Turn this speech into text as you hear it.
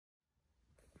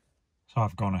So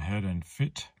I've gone ahead and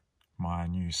fit my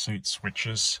new seat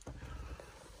switches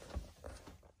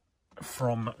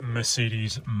from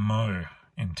Mercedes Mo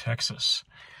in Texas.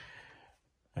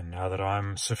 And now that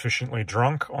I'm sufficiently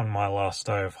drunk on my last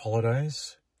day of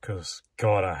holidays, because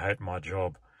God, I hate my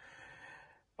job,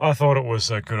 I thought it was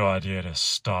a good idea to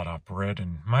start up Red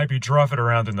and maybe drive it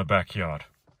around in the backyard.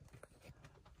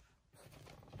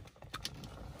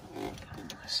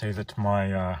 See that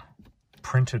my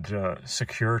printed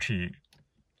security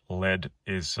LED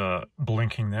is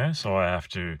blinking there, so I have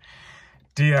to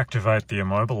deactivate the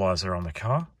immobilizer on the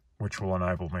car, which will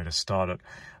enable me to start it.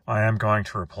 I am going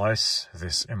to replace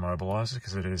this immobilizer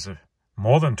because it is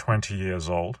more than 20 years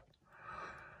old,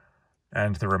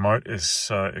 and the remote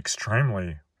is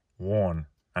extremely worn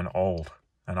and old,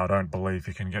 and I don't believe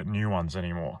you can get new ones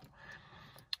anymore.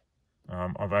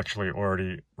 I've actually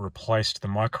already replaced the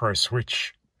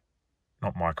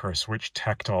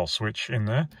tactile switch in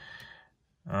there,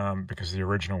 because the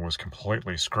original was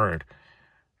completely screwed.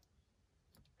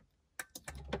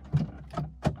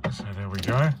 So there we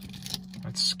go.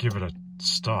 Let's give it a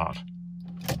start.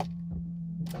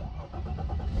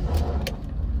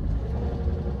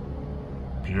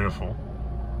 Beautiful.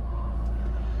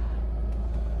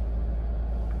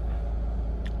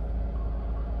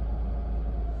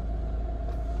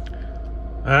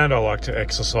 And I like to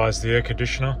exercise the air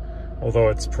conditioner. Although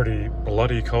it's pretty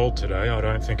bloody cold today, I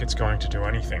don't think it's going to do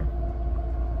anything.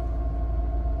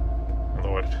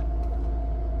 Although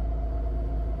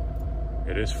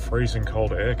it is freezing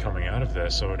cold air coming out of there,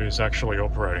 so it is actually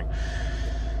operating.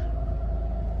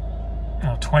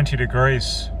 Now, 20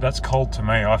 degrees, that's cold to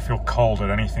me. I feel cold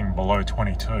at anything below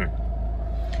 22.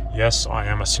 Yes, I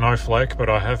am a snowflake, but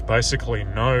I have basically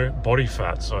no body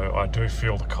fat, so I do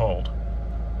feel the cold.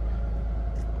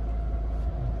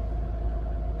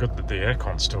 Good that the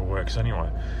aircon still works anyway.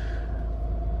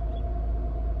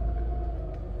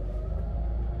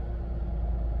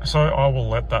 So I will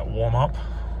let that warm up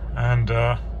and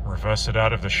reverse it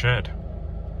out of the shed.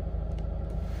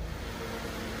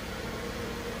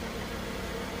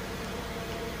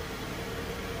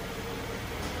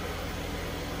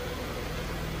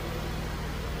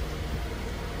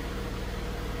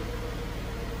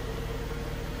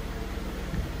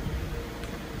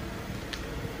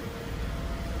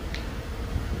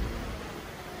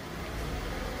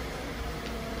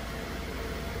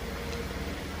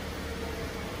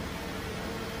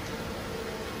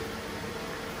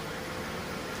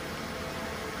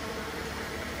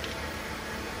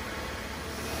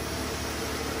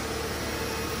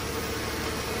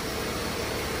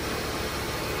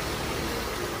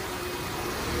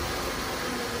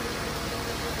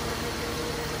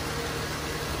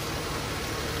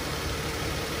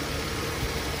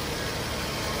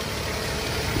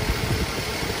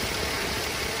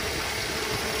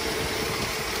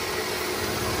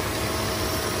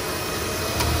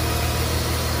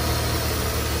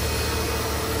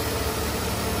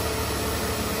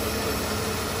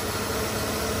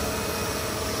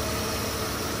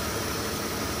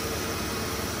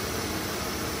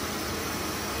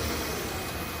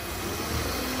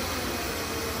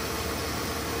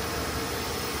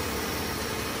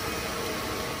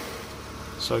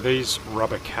 So these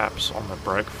rubber caps on the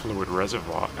brake fluid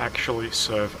reservoir actually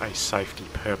serve a safety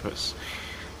purpose.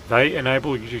 They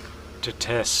enable you to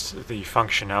test the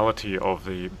functionality of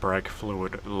the brake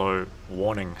fluid low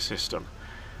warning system.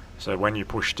 So when you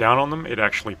push down on them, it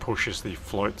actually pushes the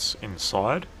floats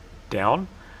inside down,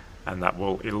 and that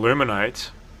will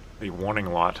illuminate the warning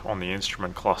light on the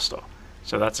instrument cluster.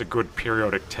 So that's a good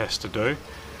periodic test to do,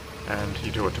 and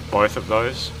you do it to both of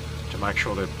those to make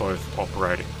sure they're both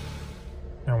operating.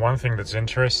 Now, one thing that's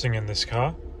interesting in this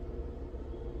car,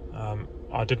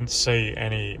 I didn't see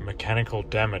any mechanical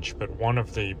damage, but one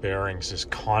of the bearings is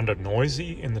kind of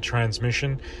noisy in the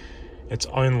transmission. It's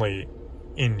only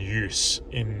in use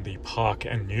in the park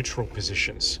and neutral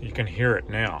positions. You can hear it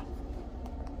now.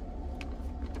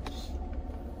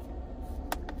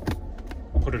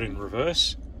 Put it in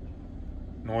reverse,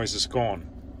 noise is gone.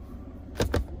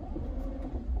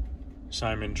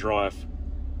 Same in drive,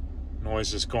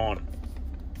 noise is gone.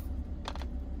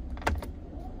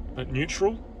 But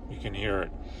neutral, you can hear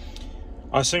it.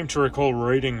 I seem to recall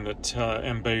reading that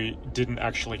MB didn't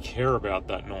actually care about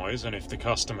that noise, and if the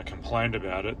customer complained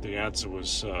about it, the answer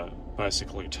was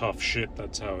basically tough shit,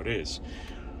 that's how it is.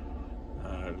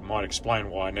 It might explain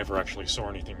why I never actually saw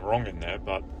anything wrong in there,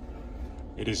 but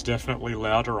it is definitely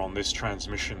louder on this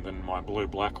transmission than my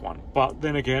blue-black one. But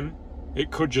then again, it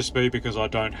could just be because I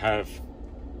don't have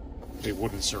the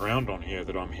wooden surround on here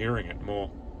that I'm hearing it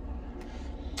more.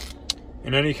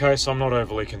 In any case, I'm not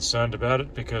overly concerned about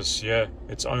it because, yeah,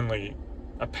 it's only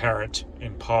apparent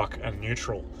in park and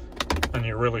neutral, and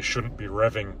you really shouldn't be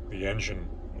revving the engine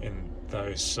in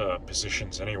those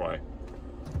positions anyway.